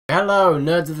Hello,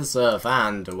 nerds of this earth,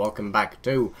 and welcome back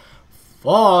to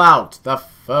Fallout, the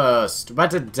first.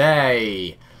 But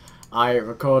today, I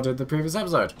recorded the previous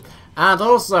episode. And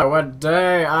also,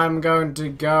 today I'm going to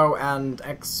go and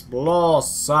explore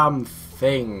some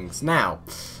things. Now,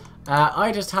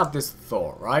 I just had this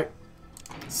thought, right?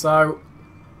 So,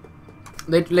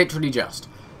 literally just.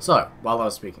 So, while I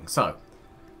was speaking,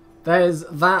 there's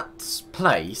that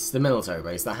place, the military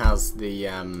base, that has the,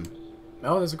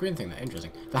 oh, there's a green thing there.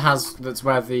 Interesting. That's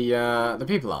where the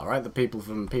people are, right? The people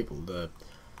from people. The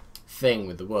thing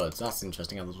with the words. That's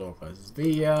interesting. How the door closes.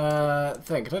 The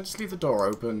thing. Can I just leave the door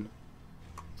open?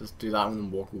 Just do that and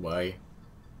then walk away.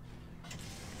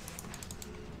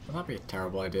 Would that be a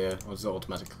terrible idea? Or does it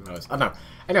automatically close? I don't know.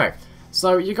 Anyway,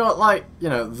 so you got like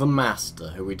the master,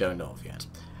 who we don't know of yet,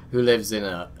 who lives in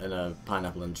a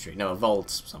pineapple industry. No, a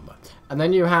vault somewhere. And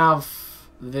then you have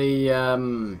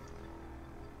the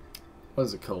what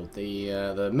is it called?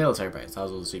 The military base. That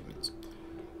has all the super mutants.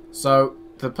 So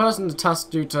the person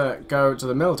tasked you to go to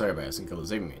the military base and kill the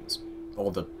super mutants, or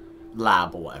the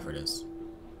lab, or whatever it is.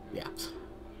 Yeah.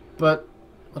 But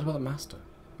what about the master?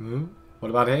 Hmm? What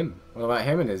about him? What about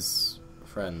him and his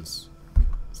friends?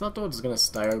 Is that door just gonna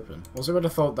stay open? Also, I would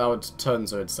have thought that would turn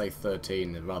so it'd say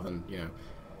 13 rather than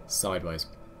sideways.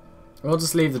 We'll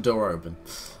just leave the door open.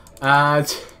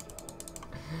 How's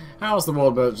the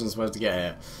world merchant supposed to get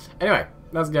here? Anyway,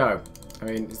 let's go. I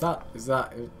mean, is that?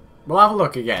 We'll have a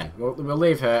look again. We'll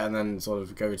leave here and then sort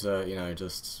of go to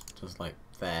just like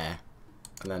there,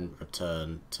 and then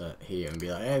return to here and be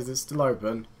like, hey, is this still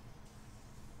open?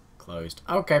 Closed.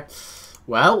 Okay.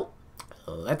 Well,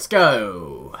 let's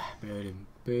go. Let's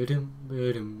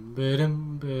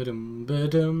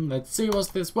see what's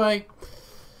this way.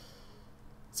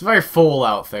 It's a very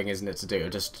Fallout thing, isn't it, to do?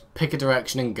 Just pick a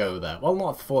direction and go there. Well,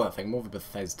 not a Fallout thing, more of a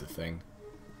Bethesda thing.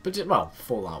 But, well,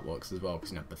 Fallout works as well,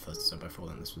 because, Bethesda, so before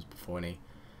then, this was before any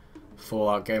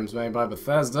Fallout games made by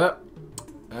Bethesda.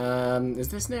 Is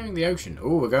this nearing the ocean?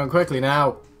 Oh, we're going quickly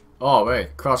now. Oh,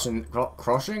 wait, crossing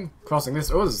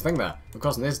this, oh, there's a thing there. We're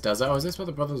crossing this desert. Oh, is this where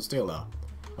the Brothers of Steel are?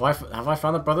 Have I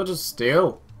found the Brothers of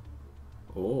Steel?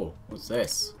 Oh, what's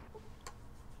this?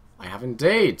 I have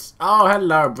indeed. Oh,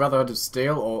 hello, Brotherhood of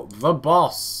Steel, or the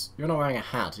boss. You're not wearing a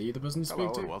hat. Are you the person to speak to?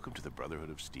 Hello, and welcome to the Brotherhood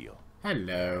of Steel.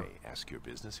 Hello. Can I ask your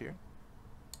business here?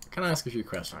 Can I ask a few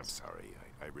questions? I'm sorry,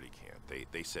 I really can't.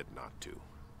 They said not to.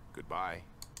 Goodbye.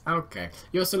 Okay.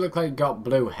 You also look like you got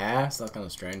blue hair, so that's kind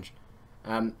of strange.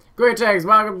 Greetings,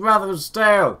 welcome to Brotherhood of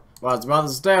Steel. What's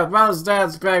Brotherhood of Steel? Brotherhood of Steel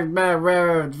is great,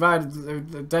 rare,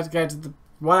 divided, dedicated to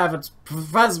whatever. It's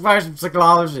preservation of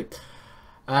psychology.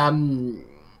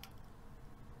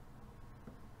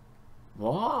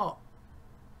 What?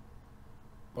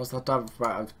 What's that type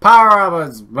of power armor?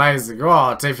 It's amazing.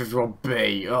 Oh,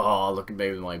 T-51B. Oh, look at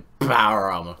me with my power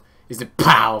armor. Is it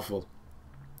powerful?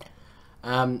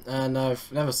 And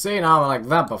I've never seen armor like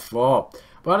that before.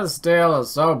 But of Steel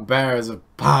is so bears of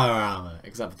power armor,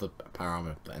 except for the power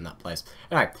armor in that place.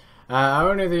 Anyway,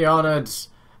 only the honored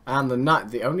and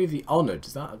the only the honored.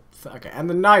 Is that okay? And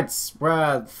the knights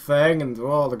wear a thing, and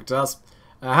all look at us.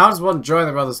 How does one join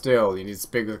the Brother Steel? You need to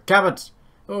speak with Cabot.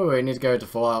 Oh, we need to go to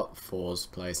Fallout 4's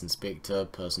place and speak to a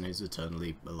person who's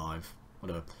eternally alive.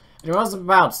 Whatever. Anyway, what's it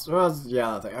about?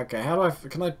 Yeah, okay, how do I...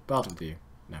 Can I barter with you?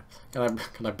 No. Can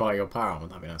I buy your power armor?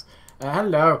 That'd be nice.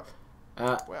 Hello.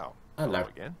 Well, hello.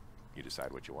 again. You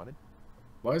decide what you wanted?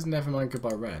 Why is Nevermind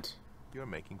Goodbye red? You're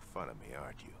making fun of me,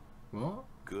 aren't you? What?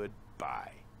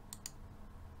 Goodbye.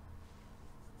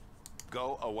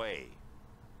 Go away.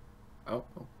 Oh,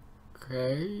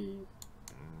 okay.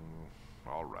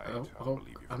 All right, Oh, I'll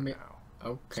believe you for now.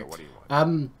 Okay. So what do you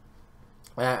want?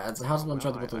 How does one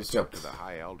try the Brotherhood of Steel? I talked to the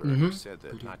High Elder, and he said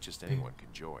that not just anyone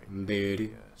can join.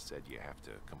 He said you have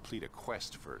to complete a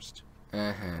quest first.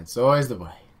 It's always the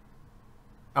way.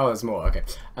 Oh, there's more. Okay.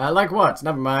 Like what?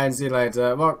 Never mind. See you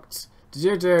later. What? Did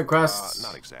you do a quest?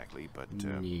 Not exactly, but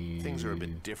things are a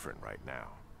bit different right now.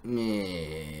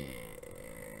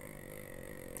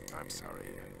 I'm sorry.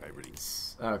 I really...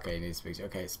 Okay, you need to speak.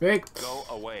 Okay, speak. Go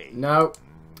away. No.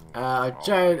 I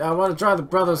want to try the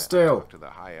Brother of Steel. I talked to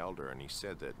the High Elder, and he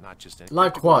said that not just anyone.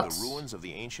 Like what? The ruins of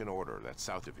the Ancient Order that's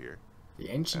south of here. The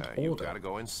Ancient Order? You've got to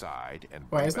go inside and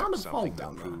wait, is back that a something vault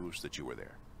down that there? proves that you were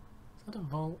there. Is that a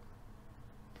vault?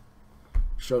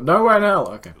 Sure. Nowhere in hell.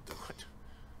 Okay. You'll do it.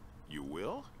 You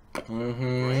will?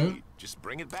 Mm-hmm. Great. Just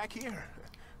bring it back here.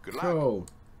 Good luck. Cool.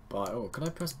 Bye. Oh, can I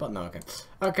press the button? No, okay.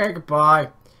 Okay, goodbye.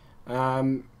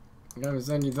 I'm going to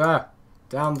send you there.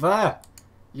 Down there.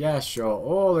 Yeah, sure.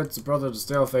 Oh, it's a Brother of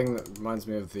Steel thing that reminds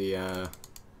me of the,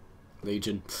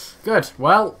 Legion. Good.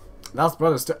 Well, that's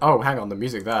Brother Steel. Oh, hang on. The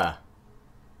music there.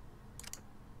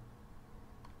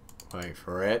 Wait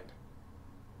for it.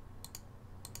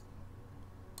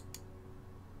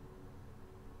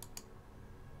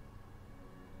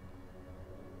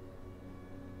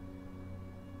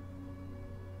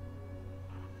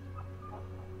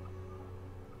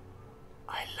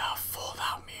 I love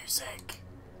Fallout music.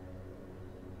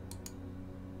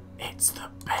 It's the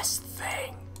best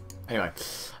thing. Anyway,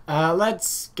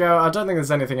 let's go. I don't think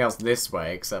there's anything else this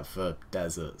way except for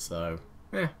desert, so...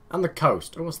 yeah, and the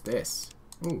coast. Oh, what's this?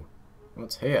 Ooh,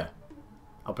 what's here?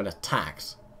 I've been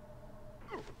attacked.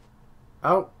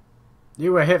 Oh,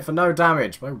 you were hit for no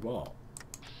damage. By what?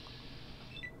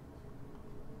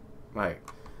 Wait.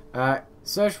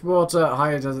 Search water,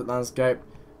 higher desert landscape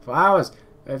for hours.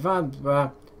 I found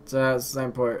the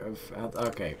same point of...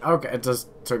 okay, it does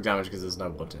took damage because there's no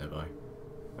water nearby.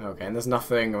 Okay, and there's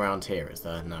nothing around here, is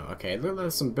there? No. Okay, look,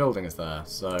 there's some buildings there,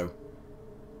 so...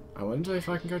 I wonder if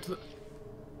I can go to the...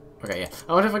 okay, yeah.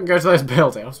 I wonder if I can go to those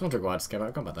buildings. I was wondering why I just came out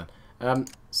of combat then.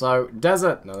 So,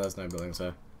 desert. No, there's no buildings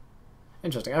there.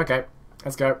 Interesting. Okay,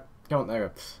 let's go. Come on,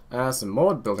 there we go. Some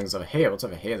more buildings over here. What's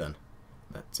over here then?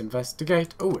 Let's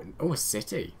investigate. Oh, a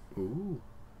city. Ooh.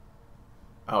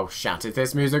 Oh, shattered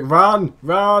this music. Run!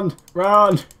 Run!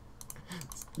 Run!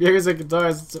 Music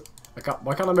does.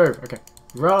 Why can't I move? Okay.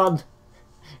 Run!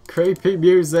 Creepy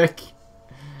music.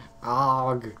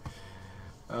 Arg.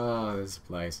 Oh, this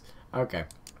place. Okay.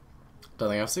 Don't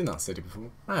think I've seen that city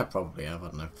before. I probably have, I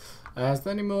don't know. Is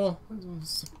there any more?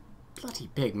 It's a bloody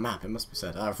big map, it must be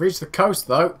said. I've reached the coast,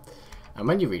 though. And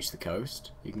when you reach the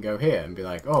coast, you can go here and be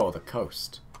like, oh, the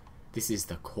coast. This is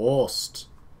the coast,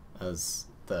 as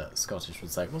the Scottish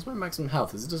would say. What's my maximum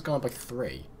health? Is it just gone up by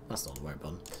 3? That's not the right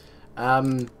button.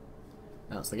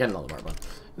 That's again not the right button.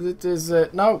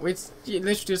 No, it's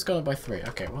literally just gone up by 3.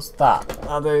 Okay, what's that?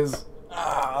 That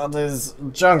is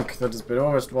junk that has been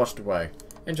almost washed away.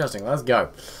 Interesting, let's go.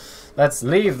 Let's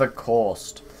leave the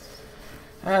coast.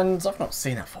 And I've not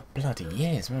seen that for bloody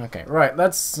years. Okay, right,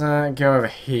 let's go over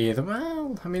here.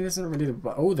 Well, I mean, this isn't really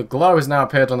the... oh, the glow has now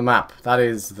appeared on the map. That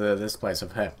is this place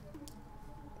up here.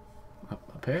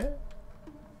 Up here?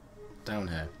 Down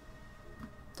here.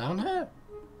 Down here?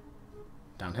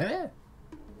 Down here?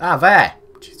 Ah, there!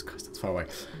 Jesus Christ, that's far away.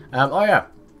 Oh, yeah.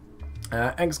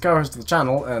 Ex-co-host of the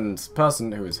channel and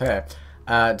person who is here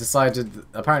decided,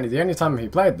 apparently the only time he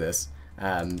played this,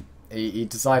 he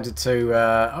decided to,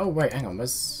 oh wait, hang on,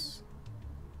 is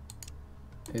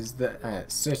the,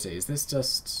 city, is this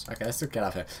just, okay, let's just get out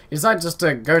of here. He decided just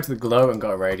to go to the glow and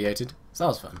got irradiated, so that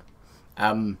was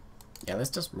fun. Yeah,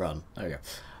 let's just run, there we go.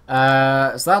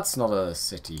 So that's not a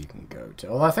city you can go to,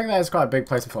 although I think that is quite a big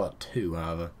place in Fallout 2,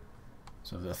 however.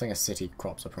 So I think a city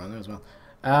crops up around there as well.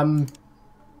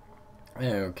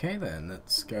 Okay then,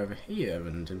 let's go over here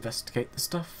and investigate the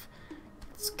stuff.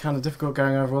 It's kind of difficult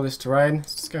going over all this terrain.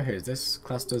 Let's just go here. This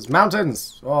clusters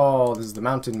mountains. Oh, this is the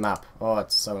mountain map. Oh,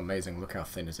 it's so amazing. Look how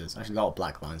thin it is. Actually, a lot of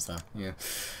black lines there. Yeah.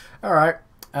 All right.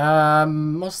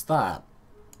 What's that?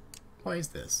 What is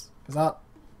this? Is that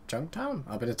Junktown?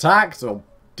 I've been attacked or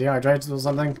dehydrated or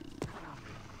something.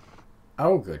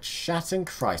 Oh, good shatting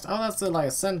Christ. Oh, that's like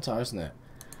a centaur, isn't it?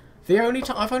 The only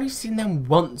time I've only seen them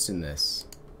once in this.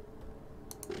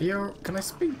 Can I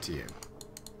speak to you?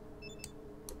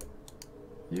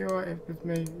 You're with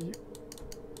me.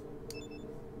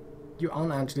 You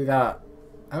aren't actually that.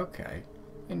 Okay,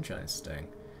 interesting.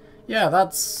 Yeah,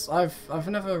 that's I've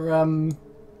never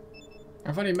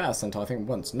I've only met a centaur I think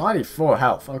once. 94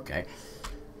 health. Okay.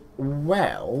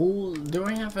 Well, do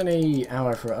I have any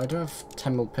ammo for it? I do have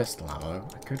 10 mil pistol ammo.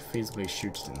 I could feasibly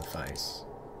shoot it in the face.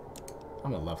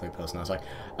 I'm a lovely person, I was like.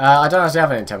 I don't actually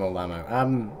have any 10 mil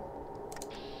ammo.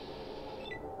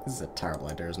 This is a terrible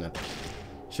idea, isn't it?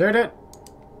 Shoot it!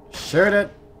 Shoot it!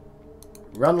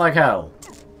 Run like hell!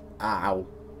 Ow.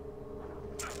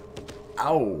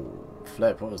 Ow!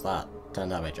 Flip, what was that? 10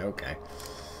 damage, okay.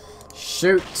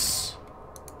 Shoot!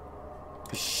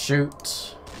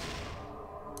 Shoot!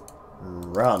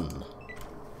 Run!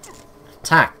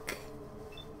 Attack!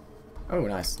 Oh,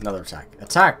 nice. Another attack.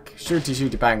 Attack! Shooty,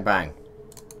 shooty, bang, bang.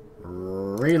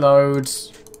 Reload!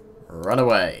 Run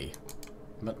away!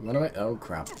 Run away? Oh,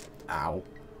 crap. Ow.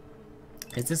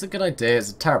 Is this a good idea?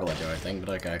 It's a terrible idea, I think,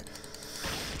 but okay.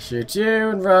 Shoot you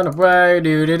and run away.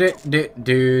 Do do do do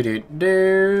do do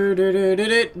do do do do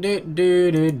do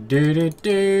do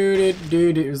do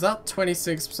do do. Is that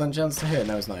 26% chance to hit?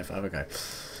 No, it's 95. Okay.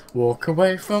 Walk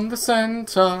away from the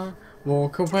center.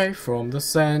 Walk away from the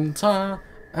center.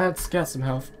 Let's get some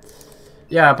health.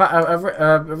 Yeah,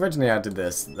 originally I did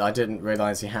this. I didn't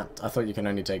realise you had... I thought you can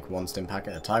only take one stim pack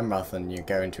at a time rather than you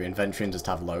go into inventory and just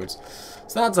have loads.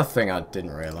 So that's a thing I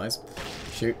didn't realise.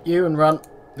 Shoot you and run.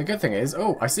 the good thing is...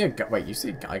 Oh, I see a... Wait, you see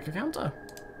a Geiger counter?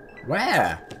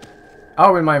 Where?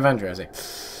 Oh, in my inventory, I see.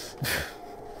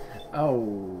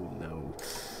 Oh, no.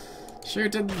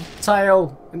 Shoot in the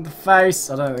tail, in the face.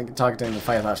 I don't think targeting in the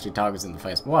face actually targets in the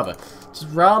face, but whatever. Just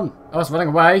run. Oh, it's running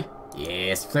away.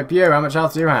 Yes, flip you. How much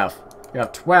health do you have? You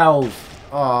have 12.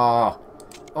 Oh.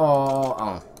 Oh.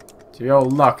 Oh. So you're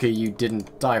lucky you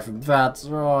didn't die from that.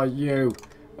 Oh, you.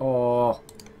 Oh.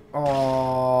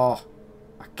 Oh.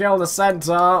 I killed a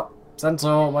centaur.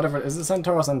 Centaur, whatever. Is it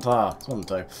centaur or centaur? It's one of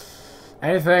the two.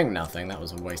 Anything? Nothing. That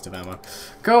was a waste of ammo.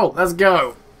 Cool. Let's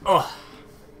go. Oh.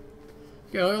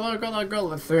 Yeah, I got like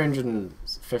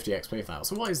 350 XP file.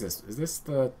 So what is this? Is this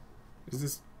the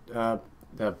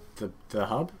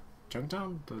hub?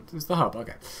 Junktown? It's the hub,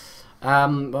 okay.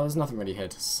 Well, there's nothing really here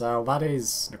to sell. That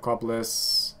is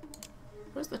Necropolis.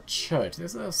 Where's the church?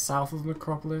 Is this south of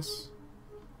Necropolis?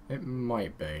 It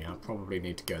might be. I'll probably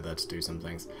need to go there to do some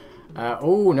things.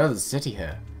 Oh, no, there's a city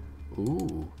here.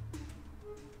 Ooh.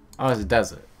 Oh, it's a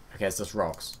desert. Okay, it's just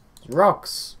rocks. It's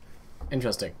rocks!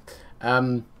 Interesting.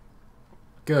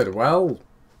 Good. Well,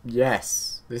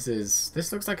 yes.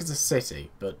 This looks like it's a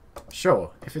city, but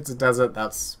sure. If it's a desert,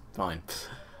 that's fine.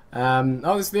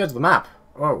 Oh, this is the edge of the map.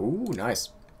 Oh, ooh, nice.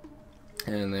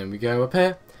 And then we go up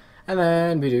here, and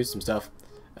then we do some stuff.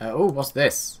 Oh, what's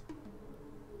this?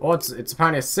 Oh, it's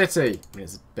apparently a city. I mean,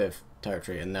 it's a bit of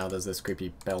territory, and now there's this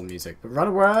creepy bell music. But run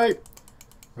away!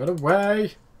 Run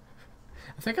away!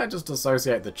 I think I just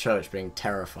associate the church being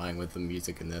terrifying with the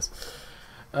music in this.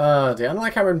 Dear.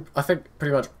 Unlike how in, I think,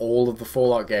 pretty much all of the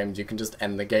Fallout games, you can just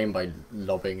end the game by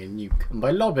lobbing a nuke. And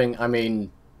by lobbing, I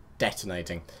mean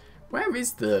detonating. Where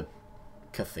is the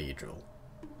cathedral?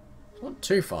 It's not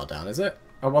too far down, is it?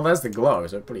 Oh, well, there's the glow,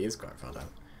 so it probably is quite far down.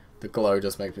 The glow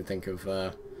just makes me think of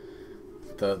the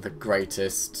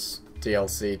greatest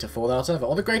DLC to Fallout ever.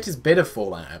 Or the greatest bit of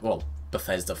Fallout ever. Well,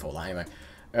 Bethesda Fallout, anyway.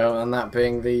 And that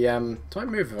being the... do I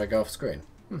move if I go off screen?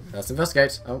 Let's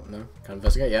investigate. Oh, no. Can't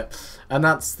investigate yet. And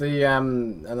that's the,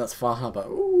 and that's Far Harbor.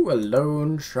 Ooh, a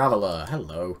lone traveller.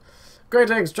 Hello.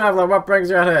 Greetings, traveller. What brings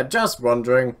you out here? Just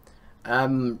wondering.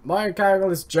 My cargo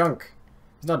is junk.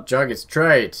 It's not junk, it's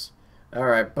trade.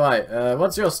 Alright, bye.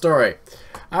 What's your story?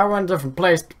 I wander from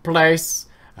place to place.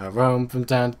 I roam from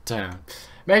town to town.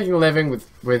 Making a living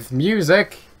with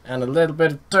music and a little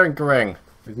bit of tinkering.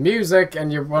 With music,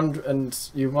 and you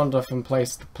wander from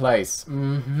place to place. A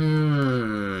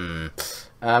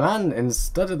man in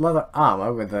studded leather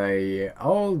armor with a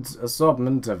old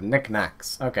assortment of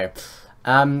knickknacks. Okay.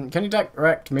 Can you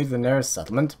direct me to the nearest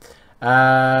settlement?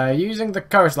 Using the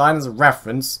coastline as a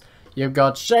reference, you've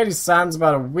got Shady Sands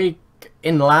about a week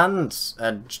inland,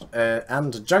 and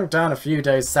Junktown a few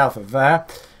days south of there.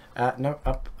 No,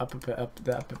 up there.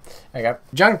 There you go.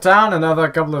 Junktown,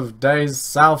 another couple of days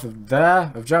south of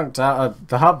there, of Junktown,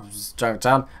 the hub's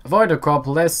Junktown. Avoid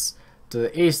Acropolis, to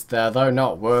the east there, though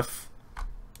not worth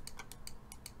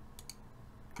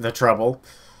the trouble.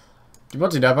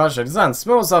 What do you know about Shady Sands?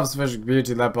 Small, self-sufficient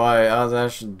beauty led by a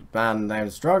band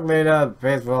named Strong Leader,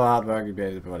 faithful, hard-working,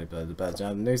 beauty,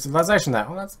 new civilization there.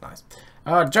 Oh, that's nice.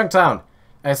 Junktown,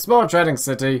 a small trading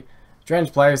city.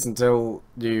 Strange place until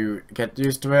you get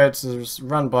used to it. It's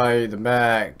run by the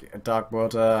mayor,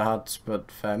 Darkwater Hut,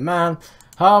 but fair man.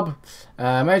 Hub,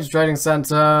 major trading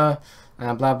center,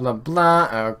 blah blah blah.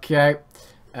 Okay,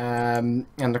 and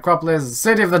Necropolis, the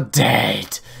city of the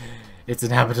dead. It's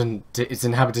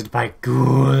inhabited by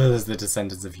ghouls, the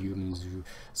descendants of humans who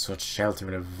sought shelter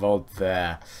in a vault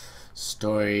there.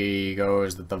 Story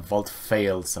goes that the vault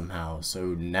failed somehow, so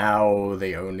now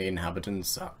the only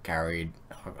inhabitants are carried.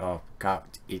 I'm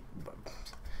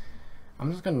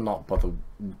just gonna not bother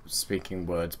speaking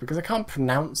words because I can't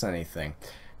pronounce anything.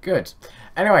 Good.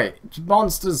 Anyway,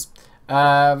 monsters.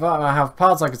 I have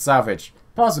parts I could salvage,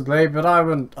 possibly, but I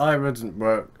wouldn't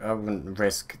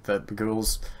risk the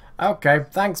ghouls. Okay,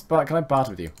 thanks, but can I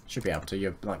barter with you? Should be able to.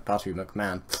 You're like barter with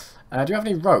McMahon. Do you have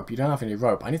any rope? You don't have any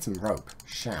rope. I need some rope.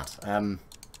 Shat. You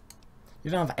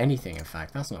don't have anything, in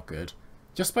fact. That's not good.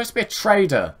 You're supposed to be a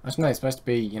trader. I don't know. You're supposed to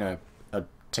be, you know, a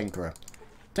tinkerer.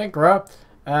 Tinkerer.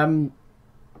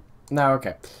 No,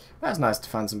 okay. That's nice to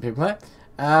find some people here.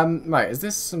 Right, is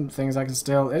this some things I can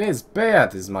steal? It is. Beer.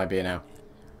 This is my beer now.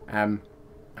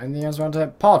 Anything else around here?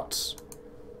 Pot.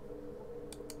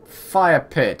 Fire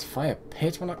pit. Fire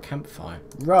pit? Well, not campfire.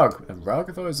 Rug. A rug?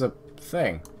 I thought it was a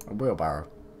thing. A wheelbarrow.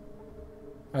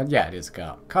 Yeah, it is a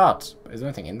cart. Cart. Is there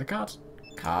anything in the cart?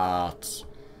 Cart.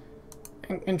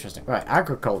 Interesting. Right,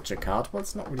 agriculture cart. Well,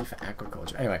 it's not really for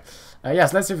agriculture. Anyway.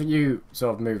 Yes, let's see if you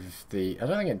sort of move the... I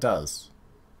don't think it does.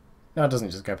 No, it doesn't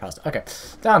just go past it. Okay.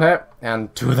 Down here.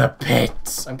 And to the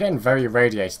pits. I'm getting very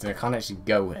irradiated and I can't actually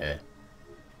go here.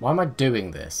 Why am I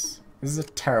doing this? This is a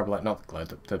terrible... Not the glow,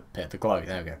 the pit, the glow.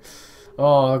 There we go.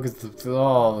 Oh, look at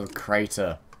the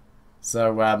crater.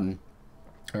 So, I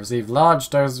received large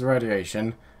doses of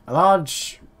radiation. A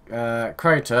large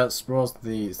crater sprawls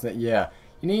the... Yeah.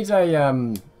 You need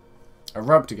a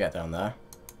rope to get down there.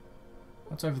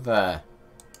 What's over there?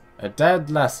 A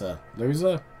dead lesser.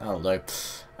 Loser? That'll do.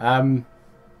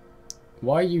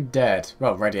 Why are you dead?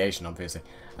 Well, radiation, obviously.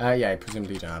 Yeah,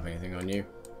 presumably you don't have anything on you.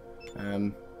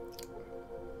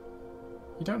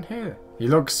 You don't hear... He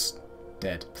looks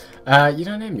dead. You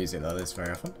don't hear music like this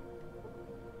very often.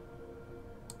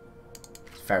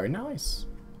 It's very nice.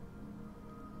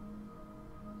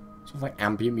 Sort of like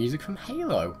ambient music from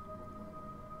Halo.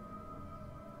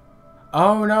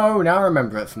 Oh no, now I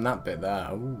remember it from that bit there.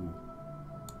 Ooh.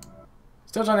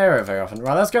 Still don't hear it very often.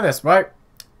 Right, let's go this way.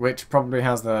 Which probably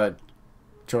has the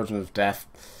Children of Death.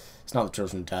 It's not the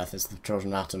Children of Death, it's the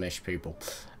Children of Atomish people.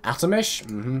 Atomish?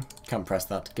 Can't press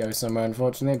that to go somewhere,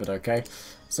 unfortunately, but okay.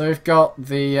 So we've got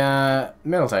the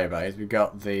military base, we've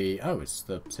got the... Oh, it's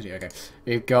the city, okay.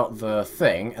 We've got the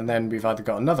thing, and then we've either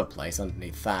got another place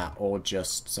underneath that, or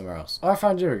just somewhere else. Oh, I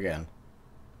found you again.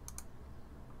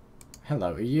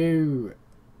 Hello, are you...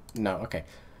 No, okay.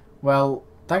 Well,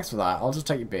 thanks for that. I'll just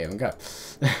take your beer and go.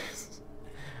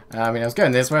 I mean, I was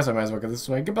going this way, so I might as well go this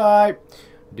way. Goodbye!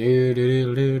 Is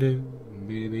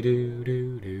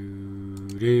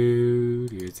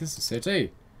this a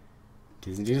city? It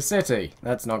is indeed a city.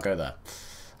 Let's not go there.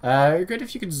 Good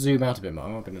if you could zoom out a bit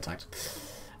more. I've been attacked.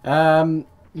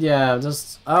 Yeah,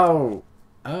 just... Oh.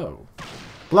 Oh.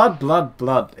 Blood, blood,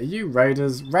 blood. Are you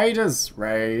raiders? Raiders!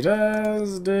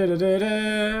 Raiders!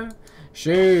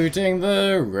 Shooting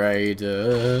the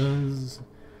raiders.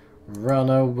 Run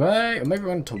away. Or maybe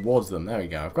run towards them. There we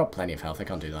go. I've got plenty of health. They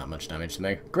can't do that much damage to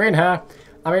me. Green hair.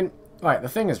 I mean, right, the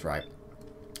thing is, right.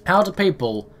 How do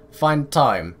people find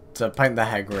time to paint their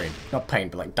hair green? Not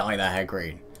paint, but like dye their hair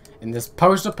green. In this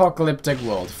post-apocalyptic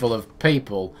world full of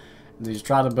people who just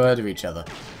try to murder each other.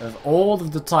 Of all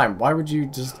of the time, why would you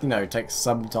just, you know, take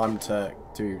some time to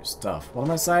do stuff? What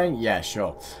am I saying? Yeah,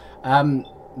 sure.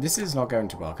 This is not going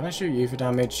too well. Can I shoot you for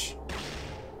damage?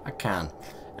 I can.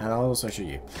 And I'll also shoot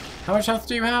you. How much health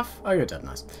do you have? Oh, you're dead,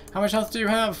 nice. How much health do you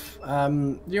have?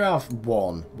 You have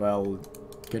 1. Well,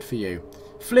 good for you.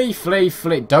 Flee, flee,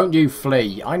 flee. Don't you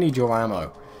flee. I need your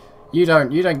ammo. You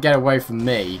don't get away from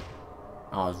me.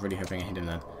 Oh, I was really hoping I hit him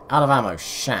then. Out of ammo.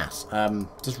 Shat.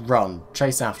 Just run.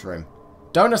 Chase after him.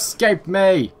 Don't escape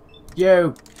me.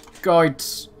 You.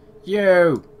 Goit.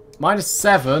 You.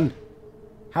 -7.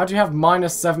 How do you have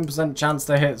 -7% chance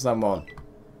to hit someone?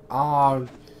 Oh.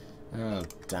 Oh,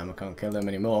 damn, I can't kill them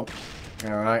anymore.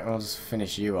 Alright, I'll just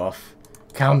finish you off.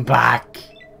 Come back!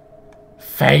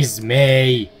 Face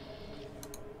me!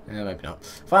 Maybe not.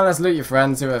 Fine, let's loot your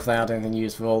friends, see if they had anything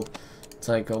useful.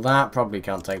 Take all that. Probably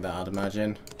can't take that, I'd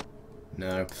imagine.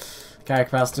 No. Carry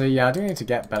capacity. Yeah, I do need to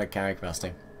get better carry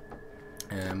capacity.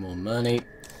 More money.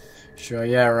 Sure,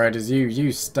 yeah, Raiders,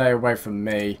 you stay away from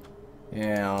me.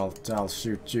 Yeah, I'll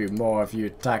shoot you more if you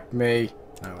attack me.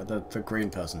 Oh, the green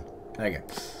person. There you go.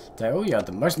 Oh, you had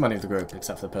the most money of the group,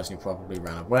 except for the person who probably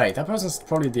ran away. That person's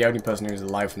probably the only person who's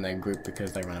alive from their group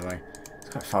because they ran away. It's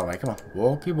quite far away. Come on.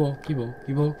 Walkie, walkie,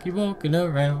 walkie, walkie, walking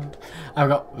around. I've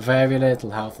got very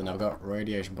little health and I've got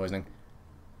radiation poisoning.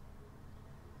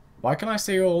 Why can I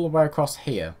see all the way across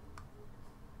here?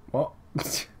 What?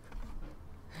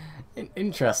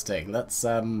 Interesting. Let's,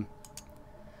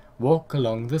 walk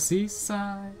along the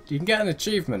seaside. You can get an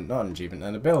achievement, not an achievement,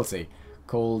 an ability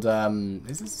called,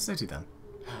 is this a city then?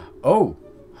 Oh!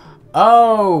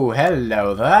 Oh!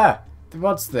 Hello there!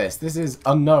 What's this? This is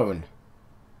unknown.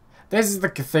 This is the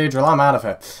Cathedral. I'm out of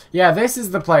here. Yeah, this is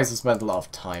the place I spent a lot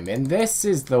of time in. This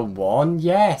is the one.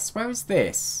 Yes. Where is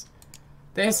this?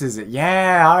 This is it.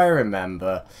 Yeah, I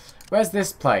remember. Where's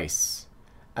this place?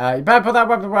 You better put that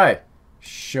weapon away.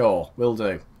 Sure, will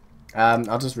do.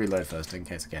 I'll just reload first in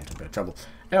case I get into a bit of trouble.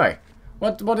 Anyway.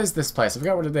 What is this place? I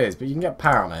forgot what it is, but you can get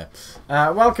power on it.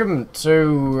 Welcome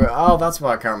to... Oh, that's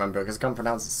why I can't remember, because I can't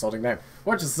pronounce the sorting name.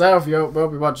 Watch yourself, we'll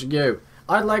be watching you.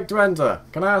 I'd like to enter.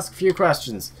 Can I ask a few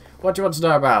questions? What do you want to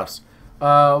know about?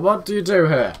 What do you do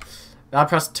here? I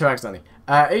pressed 2 accidentally.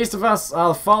 East of us are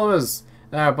the followers.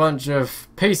 They're a bunch of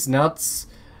peace nuts.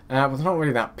 But they're not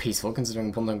really that peaceful,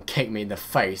 considering one of them kicked me in the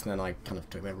face, and then I kind of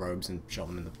took their robes and shot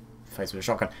them in the face with a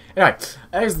shotgun. Anyway,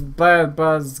 here's the bad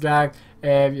buzz guy.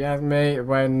 If you ask me,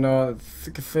 we're north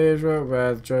the cathedral,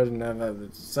 where the children have the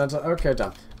center. Okay,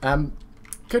 done.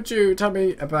 Could you tell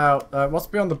me about what's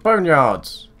beyond the boneyard?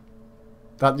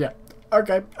 Yeah.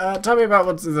 Okay. Tell me about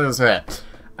what's here.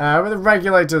 With the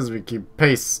regulators, we keep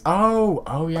peace.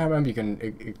 Oh yeah, I remember you can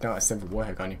ignite a civil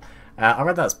warhead, can't you? I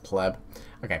read that as pleb.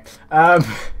 Okay.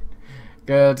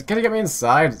 Good. Can you get me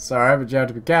inside? Sorry, but you have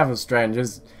to be careful,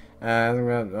 strangers.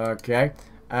 Okay.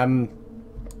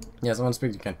 Yes, I want to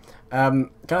speak to you, Ken.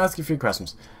 Can I ask you a few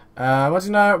questions? What do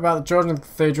you know about the children of the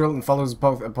Cathedral and followers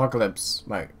of Apocalypse?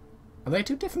 Wait, are they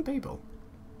two different people?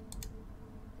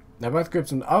 They're both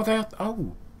groups and... Oh, they are...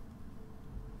 Oh.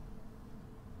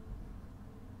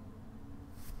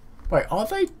 Wait, are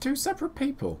they two separate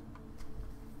people?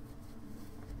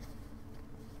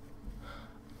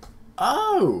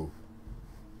 Oh!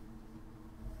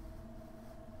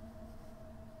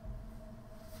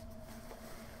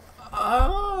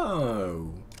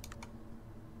 Oh!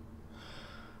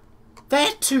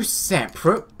 They're two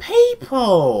separate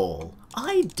people!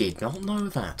 I did not know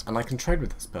that. And I can trade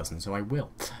with this person, so I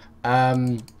will.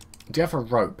 Do you have a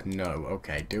rope? No.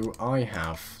 Okay. Do I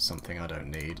have something I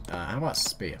don't need? How about a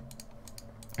spear?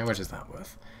 How much is that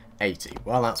worth? 80.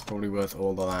 Well, that's probably worth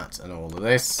all of that and all of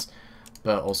this.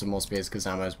 But also more spears because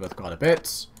ammo is worth quite a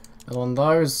bit. And on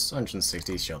those,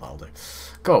 160. Sure, that'll do.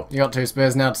 Cool. You got 2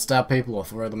 spears now to stab people or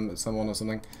throw them at someone or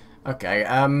something. Okay.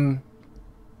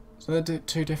 So they're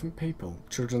 2 different people.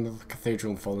 Children of the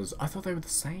Cathedral and followers. I thought they were the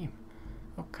same.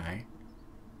 Okay.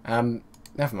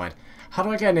 Never mind. How do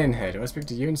I get in here? Do I speak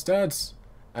to you instead?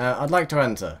 I'd like to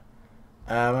enter.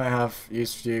 I have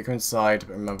use for you. Come inside,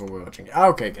 but remember we're watching.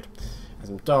 Okay, good. There's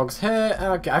some dogs here.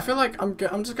 Okay, I feel like I'm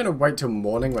just gonna wait till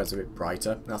morning where it's a bit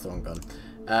brighter. That's the wrong gun.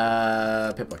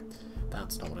 Pip-boy.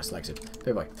 That's not what I selected.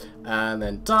 Pip-boy. And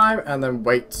then time, and then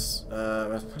wait.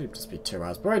 It'll probably just be 2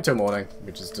 hours. But wait till morning,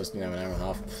 which is just, you know, an hour and a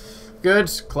half.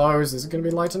 Good. Close. Is it gonna be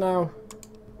lighter now?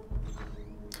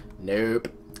 Nope.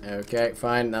 Okay,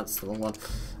 fine. That's the wrong one.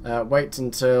 Wait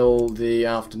until the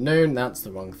afternoon. That's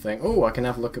the wrong thing. Oh, I can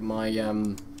have a look at my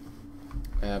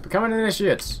become an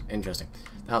initiate. Interesting.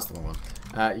 That's the wrong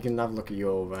one. You can have a look at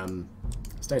your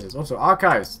status. Also,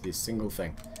 archives. The single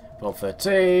thing. Level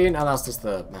 13, and that's just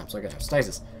the map. So I get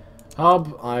status.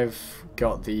 Hub. I've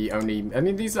got the only. I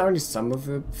mean, these are only some of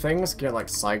the things. Get like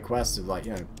side quests of like,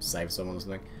 you know, save someone or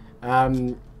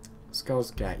something.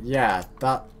 Skulls Cat. Yeah,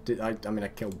 that did. I mean, I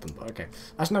killed them, but okay.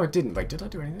 Actually, no, I didn't. Wait, did I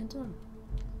do anything to them?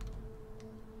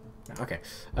 Okay.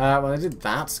 Well, I did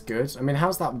that. Good. I mean,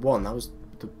 how's that one? That was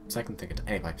the second thing.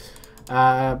 Anyway.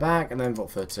 Back, and then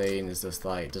Vault 13 is just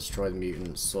like destroy the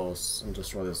mutant source and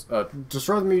destroy this.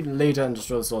 Destroy the mutant leader and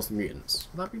destroy the source of mutants.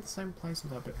 Would that be the same place?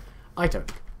 Would that be? I don't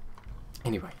know.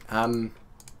 Anyway.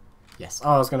 Yes.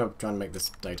 Oh, I was gonna try and make this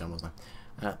daytime, wasn't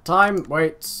I? Time,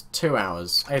 wait, 2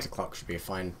 hours. 8 o'clock should be a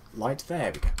fine light.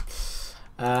 There we go.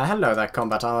 Hello there,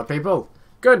 combat armor people.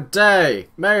 Good day.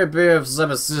 May it be of some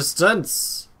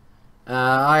assistance. You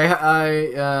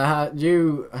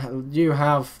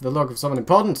have the look of someone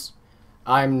important.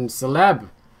 I'm Celeb.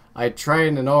 I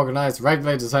train and organize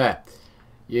regulators here.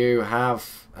 You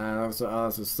have, can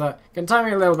tell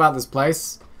me a little about this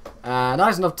place.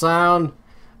 Nice enough town.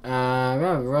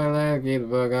 Keep the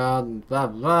book on, blah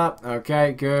blah blah.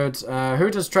 Okay, good.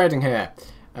 Who does trading here?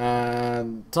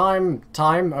 Time.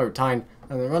 Oh, time.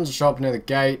 And it runs a shop near the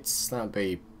gates. That would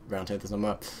be around here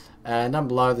somewhere. And down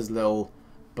below there's a little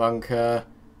bunker.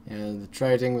 The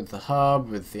trading with the hub,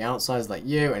 with the outsides like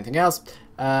you. Anything else?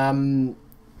 To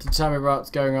tell me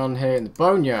what's going on here in the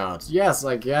boneyard. Yes,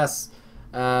 I guess.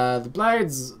 The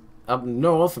Blades up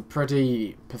north, a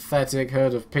pretty pathetic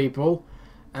herd of people.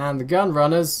 And the gun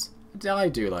runners, I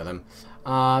do like them.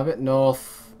 A bit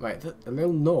north, wait, a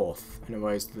little north, in a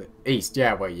way, to the east.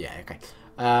 Yeah, well, yeah, okay.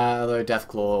 Although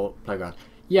Deathclaw playground.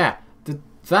 Yeah,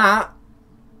 that,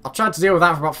 I tried to deal with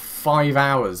that for about 5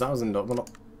 hours. That was not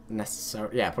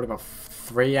necessarily, yeah, probably about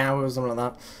 3 hours, something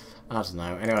like that. I don't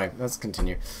know. Anyway, let's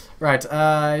continue. Right,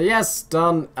 yes,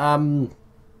 done.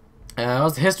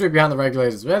 What's the history behind the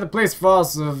regulators? We're the police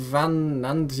force of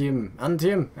Antium.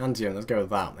 Let's go with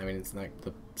that. I mean, it's like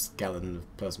the skeleton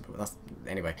of person, but that's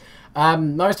anyway.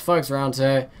 Most folks around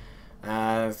here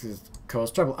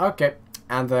cause trouble. Okay,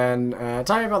 and then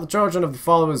tell me about the children of the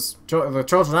followers, the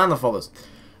children and the followers.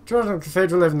 Children of the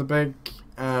Cathedral live in the big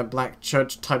black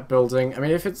church type building. I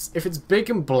mean, if it's big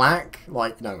and black,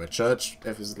 like, you know, a church,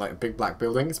 if it's like a big black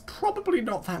building, it's probably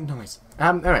not that nice.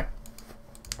 Anyway.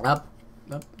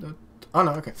 Oh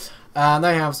no, okay.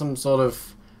 They have some sort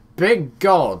of big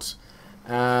god.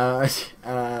 And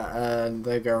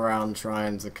they go around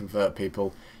trying to convert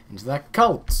people into their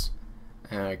cult.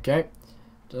 Okay.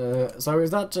 So is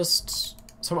that just...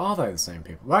 So are they the same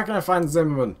people? Where can I find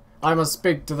Zimmerman? I must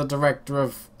speak to the director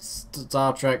of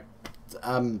Star Trek.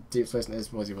 Deep Space Nine.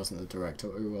 He wasn't the director.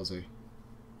 Who was he?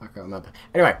 I can't remember.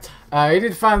 Anyway, he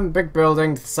did find a big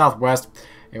building to the southwest.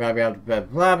 You might be able to blah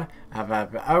blah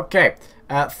blah. Okay.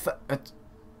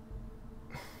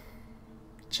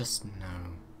 Just no.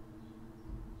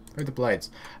 Where are the blades?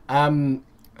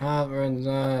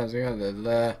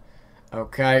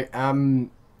 Okay.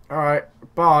 Alright.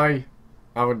 Bye.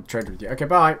 I would trade with you. Okay,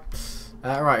 bye.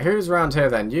 Right, who's around here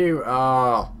then? You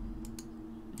are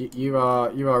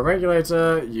a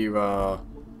regulator, you are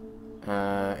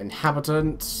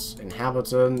inhabitant,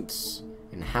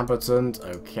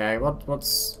 okay,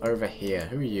 what's over here?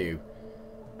 Who are you?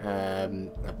 A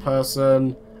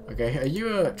person. Okay, are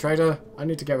you a trader? I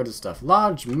need to get rid of stuff.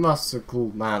 Large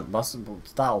muscle man,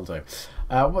 that'll do.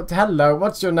 Hello,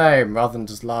 what's your name? Rather than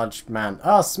just large man.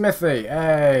 Oh, Smithy,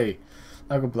 hey!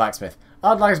 Local blacksmith.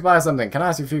 I'd like to buy something. Can I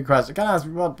ask you a few questions? Can I ask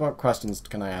what questions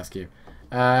can I ask you?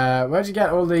 Where'd you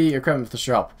get all the equipment for the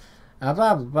shop? Blah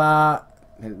blah blah.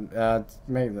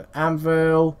 Maybe the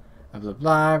anvil. Blah blah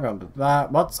blah blah blah.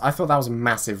 What? I thought that was a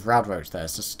massive railroad there.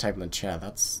 It's just a table and chair.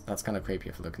 That's kind of creepy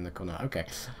if you look in the corner. Okay.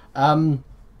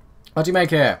 What do you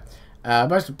make here?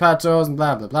 Most repair tools and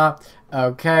blah blah blah.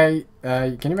 Okay.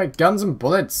 Can you make guns and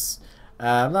bullets?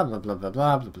 Blah blah blah blah blah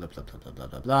blah blah blah blah blah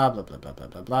blah blah blah blah blah blah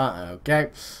blah blah.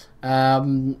 Okay.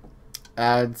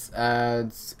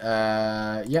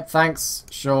 Yep, thanks.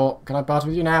 Sure. Can I barter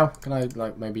with you now? Can I,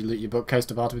 like, maybe loot your bookcase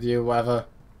to barter with you or whatever?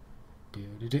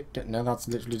 No, that's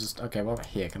literally just... Okay, well,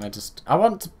 here, can I just... I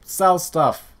want to sell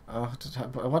stuff. Oh,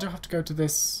 why do I have to go to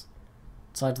this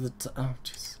side of the... Oh,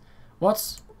 jeez.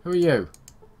 What? Who are you?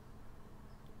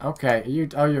 Okay, are you...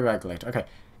 Oh, you're a regulator. Okay.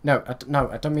 No, I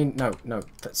don't mean... No.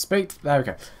 Speak... There we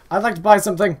go. I'd like to buy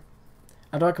something.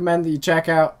 I'd recommend that you check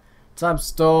out Tab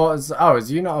Store.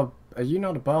 Oh, are you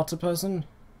not a barter person?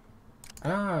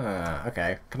 Ah,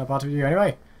 okay. Can I barter with you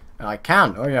anyway? I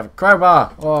can. Oh, you have a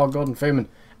crowbar. Oh, Gordon Freeman.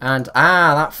 And,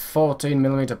 that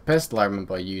 14mm pistol I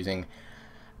remember using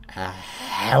a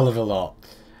hell of a lot.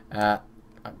 Why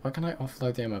can I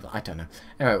offload the ammo? I don't know.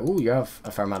 Anyway, ooh, you have a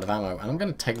fair amount of ammo. And I'm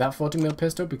going to take that 14mm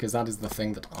pistol because that is the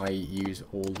thing that I use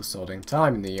all the sodding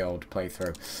time in the old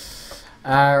playthrough.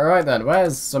 Right then,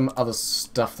 where's some other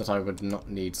stuff that I would not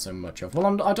need so much of?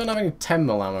 Well, I don't have any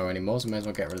 10mm ammo anymore, so I may as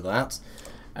well get rid of that.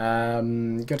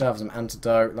 Good to have some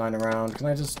antidote lying around. Can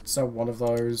I just sell one of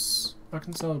those? I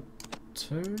can sell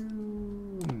two?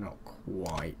 Not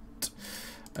quite.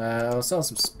 I'll sell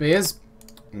some spears.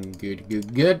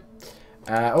 Good.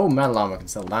 Oh, metal armor, I can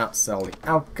sell that. Sell the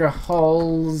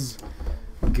alcohols.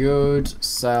 Good.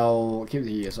 Sell... Keep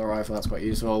the assault rifle, that's quite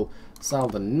useful. Sell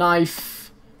the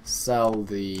knife. Sell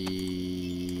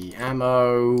the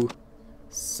ammo.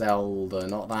 Sell the...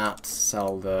 Not that.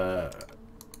 Sell the...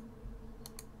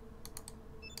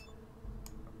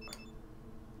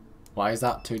 Why is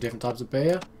that two different types of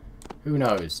beer? Who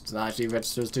knows? Does that actually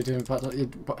register as two different types?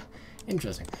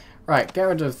 Interesting. Right, get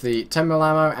rid of the 10mm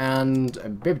ammo and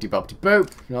bibbity bobbity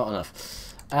boop. Not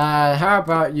enough. How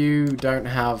about you don't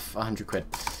have 100 quid?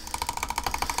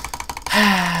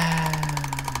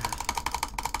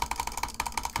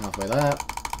 Halfway there.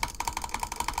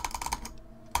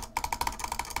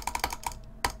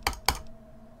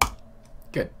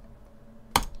 Good.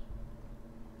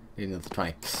 Need another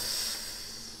 20.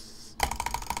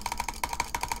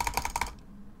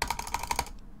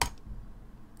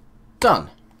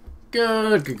 Done.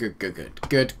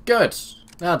 Good.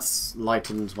 That's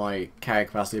lightened my carry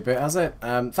capacity a bit, has it?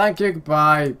 Thank you,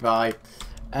 goodbye, bye.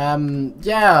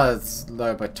 Yeah, it's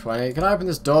low by 20. Can I open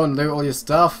this door and loot all your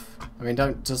stuff? I mean,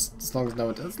 don't just, as long as no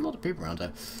one... There's a lot of people around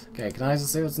here. Okay, can I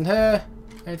just see what's in here?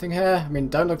 Anything here? I mean,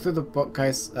 don't look through the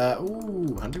bookcase.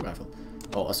 Ooh, hunting rifle.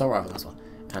 Oh, assault rifle, that's one.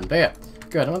 And beer.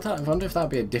 Good, I wonder if that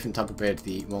would be a different type of beer to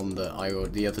the one that I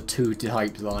ordered, the other two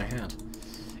types that I had.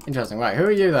 Interesting. Right, who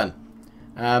are you then?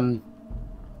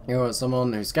 You're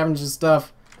someone who scavenges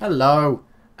stuff. Hello.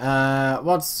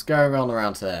 What's going on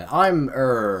around here? I'm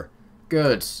Errrr.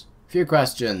 Good. Few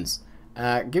questions.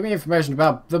 Give me information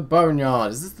about the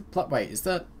Boneyard. Is this the wait, is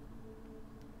that...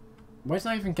 Where did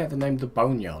I even get the name the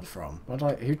Boneyard from?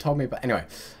 Who told me about... Anyway.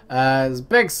 There's a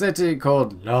big city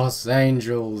called Los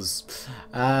Angeles.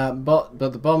 But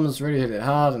the bombs really hit it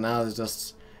hard, and now there's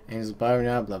just... Angels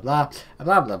Boneyard, blah blah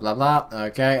blah.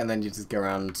 Okay, and then you just go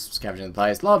around scavenging the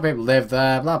place. A lot of people live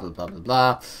there, blah blah blah blah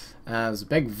blah. There's a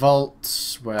big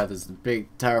vault where there's the big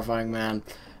terrifying man.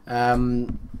 Blah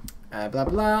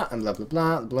blah and blah blah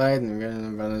blah. The blade and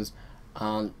the runners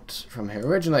aren't from here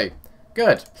originally.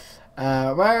 Good.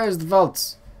 Where is the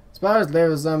vault? Supposedly it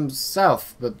was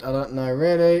south, but I don't know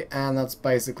really. And that's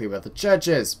basically where the church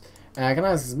is. Can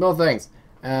I ask some more things?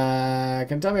 Can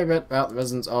you tell me a bit about the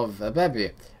residents of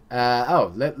Baby?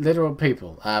 Literal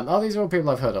people. These are all people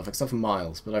I've heard of, except for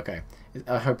Miles, but okay.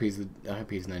 I hope he's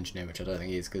an engineer, which I don't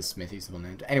think he is, because Smithy's the one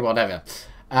named. Anyway, whatever.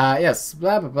 Yes,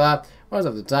 blah blah blah. Rise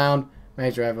up the town,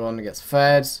 make sure everyone gets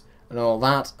fed and all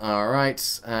that. All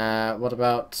right. What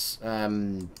about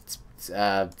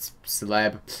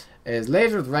Celeb? Is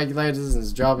leader of the regulators, and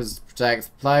his job is to protect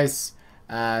the place.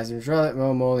 He's control it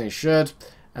more than he should.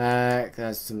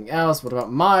 There's something else. What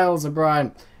about Miles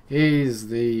O'Brien? He's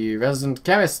the resident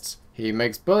chemist. He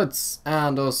makes bullets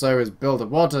and also has built a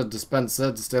water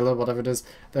dispenser, distiller, whatever it is,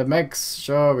 that makes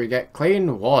sure we get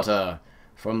clean water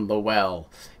from the well.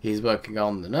 He's working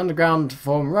on an underground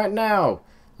form right now.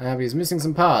 He's missing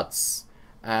some parts.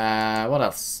 What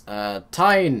else?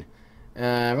 Tyne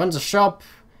runs a shop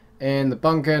in the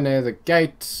bunker near the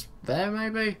gate. There,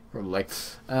 maybe? Probably.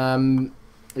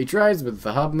 He trades with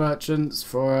the hub merchants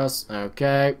for us.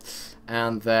 Okay.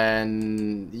 And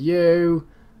then you.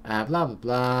 Blah blah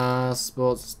blah.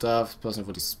 Sports stuff. Person I've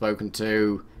already spoken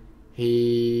to.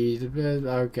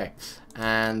 Okay.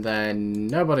 And then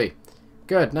nobody.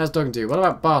 Good. Nice talking to you. What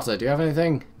about barter? Do you have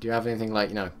anything? Do you have anything like,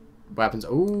 you know, weapons?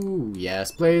 Ooh,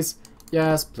 yes, please.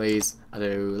 Yes, please. I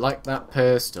do like that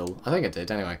pistol. I think I did,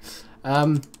 anyway.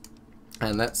 And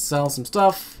let's sell some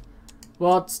stuff.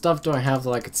 What stuff do I have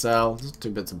that I could sell? Just 2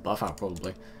 bits of buff out,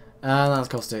 probably. And that's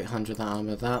cost 800, that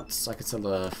armor. That's, I could sell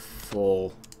the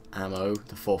 4 ammo,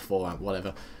 the 4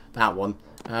 whatever. That one.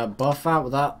 Buff out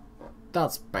with that.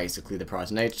 That's basically the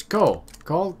price in H. Cool.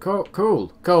 Cool.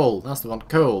 That's the one.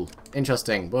 Cool.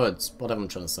 Interesting. Words. Whatever I'm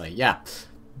trying to say. Yeah.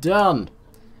 Done.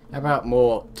 How about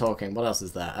more talking? What else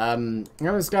is there? How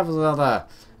many scaffolds are there?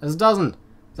 There's a dozen.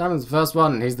 Simon's the first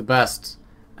one. He's the best.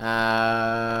 That's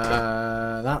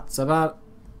about...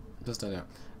 Just don't know.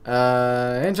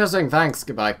 Interesting. Thanks.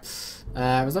 Goodbye.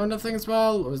 Was there another thing as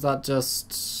well? Or was that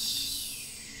just...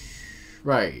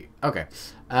 Right. Okay.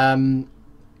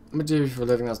 What do you do for a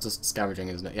living? That's just scavenging,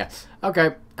 isn't it? Yeah.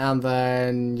 Okay. And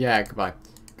then... Yeah. Goodbye.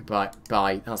 Goodbye.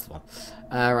 Bye. That's the one.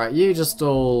 Right. You just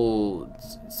all...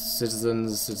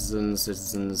 Citizens.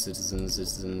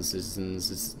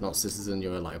 Not citizen.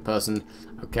 You're like a person.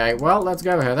 Okay. Well, let's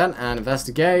go over here then and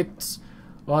investigate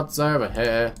what's over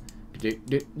here.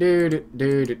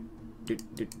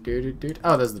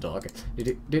 Oh, there's the door. Okay.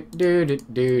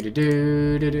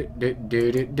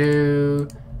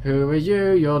 Who are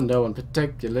you? You're no one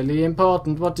particularly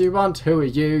important. What do you want? Who are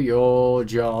you? You're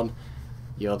John.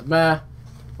 You're the mayor.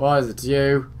 What is it to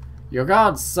you? Your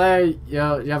guards say you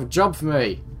have a job for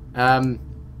me. You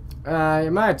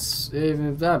might.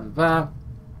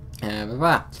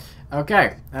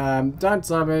 Okay. Don't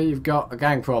tell me you've got a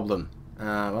gang problem.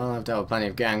 Well, I've dealt with plenty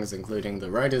of gangs, including the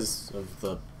raiders of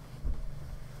the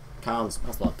Khans.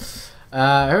 That's one.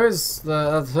 Who is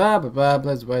the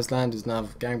Blades Wasteland doesn't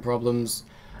have gang problems.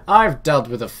 I've dealt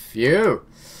with a few.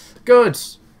 Good.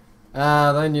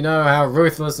 Then you know how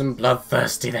ruthless and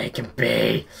bloodthirsty they can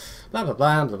be. Blah blah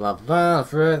blah blah blah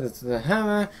blah. It's the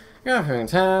hammer. Go from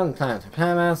town. Plant a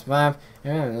hammer. Survive.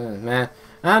 Man.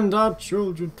 And our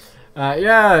children.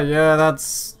 Yeah,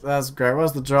 that's great.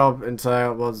 What's the job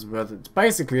entail? What's worth it? It's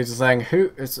basically just saying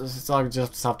who. It's like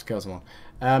just have to kill someone.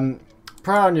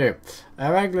 Pray on you.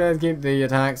 Regularly keep the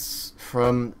attacks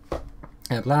from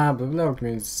blah blah blah.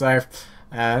 Community safe.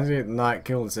 At night,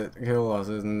 kill our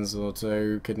citizens or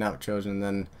to kidnap children,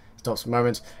 then stops for a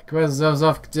moment. Compares themselves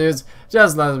off dudes.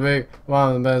 Just last week, one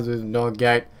of the birds with North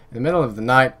Gate in the middle of the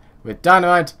night with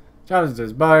dynamite, travels to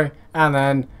his body, and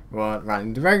then ran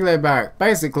into regular barrack.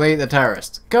 Basically, the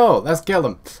terrorist. Cool, let's kill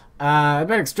them. A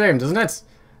bit extreme, doesn't it?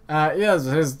 Yes,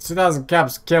 his 2,000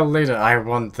 caps kill leader. I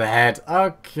want the head.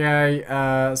 Okay,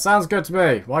 sounds good to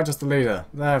me. Why just the leader?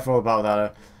 Therefore, about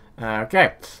that.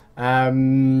 Okay.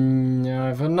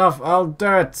 I've enough. I'll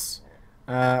do it.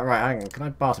 Right, hang on. Can I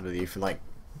barter with you for like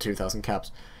 2,000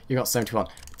 caps? You got 71.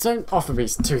 Don't offer me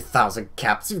 2,000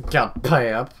 caps. You can't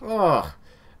pay up. Oh.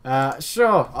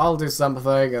 Sure. I'll do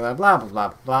something, and then blah blah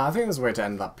blah blah. I think there's a way to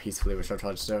end that peacefully, which I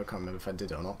tried to do. I can't remember if I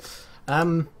did it or not.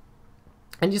 And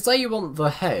you say you want the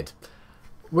head.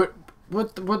 What? I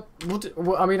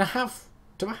mean, do I have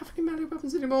any melee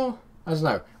weapons anymore? I don't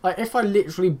know. Like, if I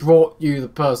literally brought you the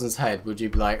person's head, would you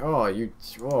be like, oh,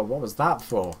 what was that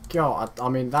for? God, I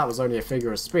mean, that was only a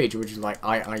figure of speech. Or would you like,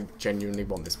 I genuinely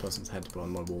want this person's head to put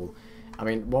on my wall? I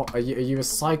mean, what, are you a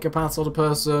psychopath sort of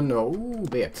person? Or, ooh,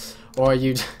 beer. Or are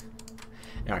you,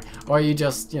 anyway, or are you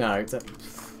just, you know,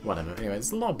 whatever. Anyway,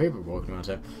 there's a lot of people walking around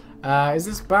here. Is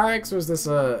this barracks, or is this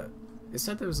a, it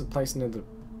said there was a place near the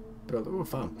building. Ooh,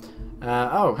 farm.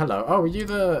 Oh, hello. Oh, are you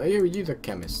the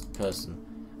chemist person?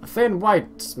 A thin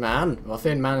white man, or a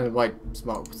thin man in a white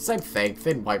smoke. Same thing.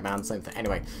 Thin white man, same thing.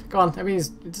 Anyway, go on. I mean,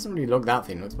 it doesn't really look that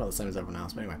thin. It looks about the same as everyone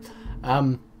else. But anyway,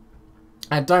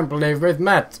 I don't believe we've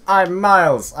met. I'm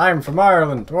Miles. I'm from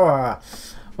Ireland. Whoa.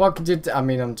 What could you do? I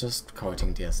mean, I'm just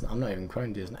quoting DS. I'm not even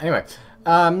quoting DS. Anyway,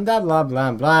 blah, blah,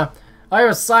 blah, blah. Are you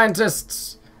a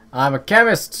scientist? I'm a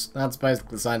chemist. That's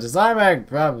basically the scientist I make.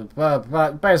 Blah, blah, blah,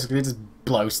 blah. Basically, just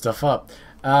blow stuff up.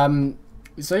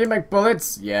 So you make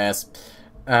bullets? Yes.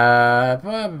 Blah,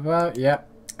 blah, blah. Yep.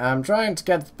 I'm trying to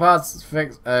get the parts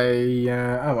fixed. Oh, wait,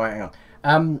 hang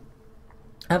on.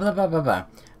 Blah, blah, blah,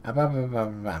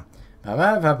 blah.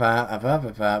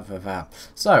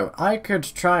 So, I could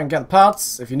try and get the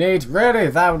parts if you need. Really,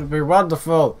 that would be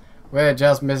wonderful. We're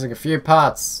just missing a few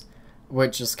parts,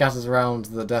 which just scatters around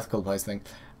the death call place thing.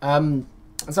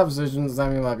 Substitutions,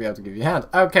 then we might be able to give you a hand.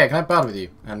 Okay, can I part with you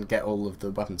and get all of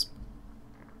the weapons?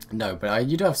 No, but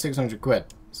you do have 600 quid,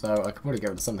 so I could probably get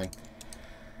rid of something.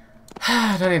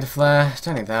 Don't need a flare,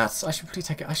 don't need that. I should probably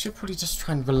take it. I should probably just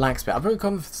try and relax a bit. I've already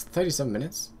gone for 37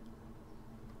 minutes.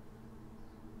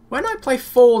 When I play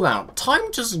Fallout,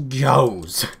 time just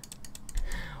goes.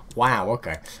 Wow,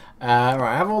 okay. Right,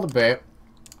 I have all the beer.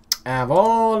 I have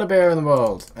all the beer in the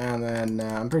world. And then,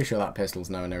 I'm pretty sure that pistol's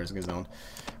nowhere near as good as on.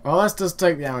 Well, let's just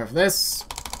take the ammo for this.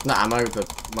 No, ammo, the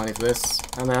money for this.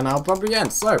 And then I'll probably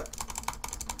end. So,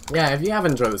 yeah, if you have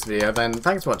enjoyed this video, then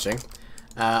thanks for watching.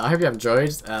 I hope you have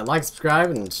enjoyed. Like, subscribe,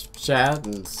 and share,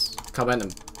 and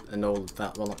comment, and all of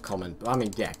that. Well, not comment, but I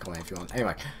mean, yeah, comment if you want.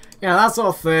 Anyway. Yeah, that sort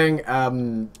of thing.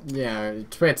 You know,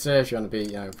 Twitter if you want to be,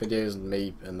 videos of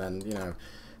me, and then,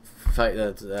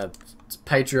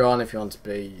 Patreon if you want to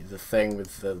be the thing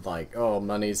with the, like,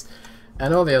 monies,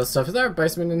 and all the other stuff. Is there a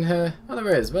basement in here? Oh,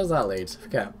 there is. Where's that lead? I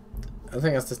forget. I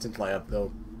think that's just like a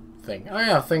little thing. Oh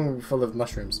yeah, a thing full of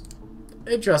mushrooms.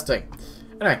 Interesting.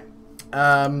 Anyway,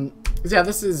 yeah,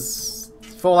 this is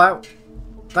Fallout.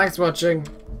 Thanks for watching.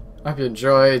 Hope you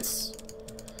enjoyed.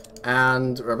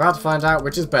 And we're about to find out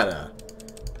which is better.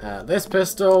 This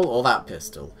pistol or that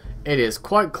pistol. It is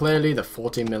quite clearly the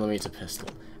 40mm pistol.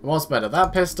 What's better,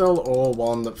 that pistol or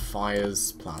one that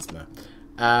fires plasma?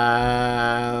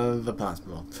 The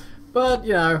plasma one. But,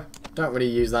 don't really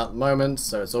use that at the moment,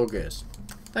 so it's all good.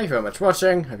 Thank you very much for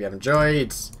watching. Hope you have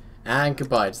enjoyed. And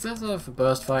goodbye. Does that have a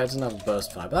burst fire? It doesn't have a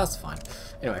burst fire, but that's fine.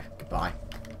 Anyway, goodbye.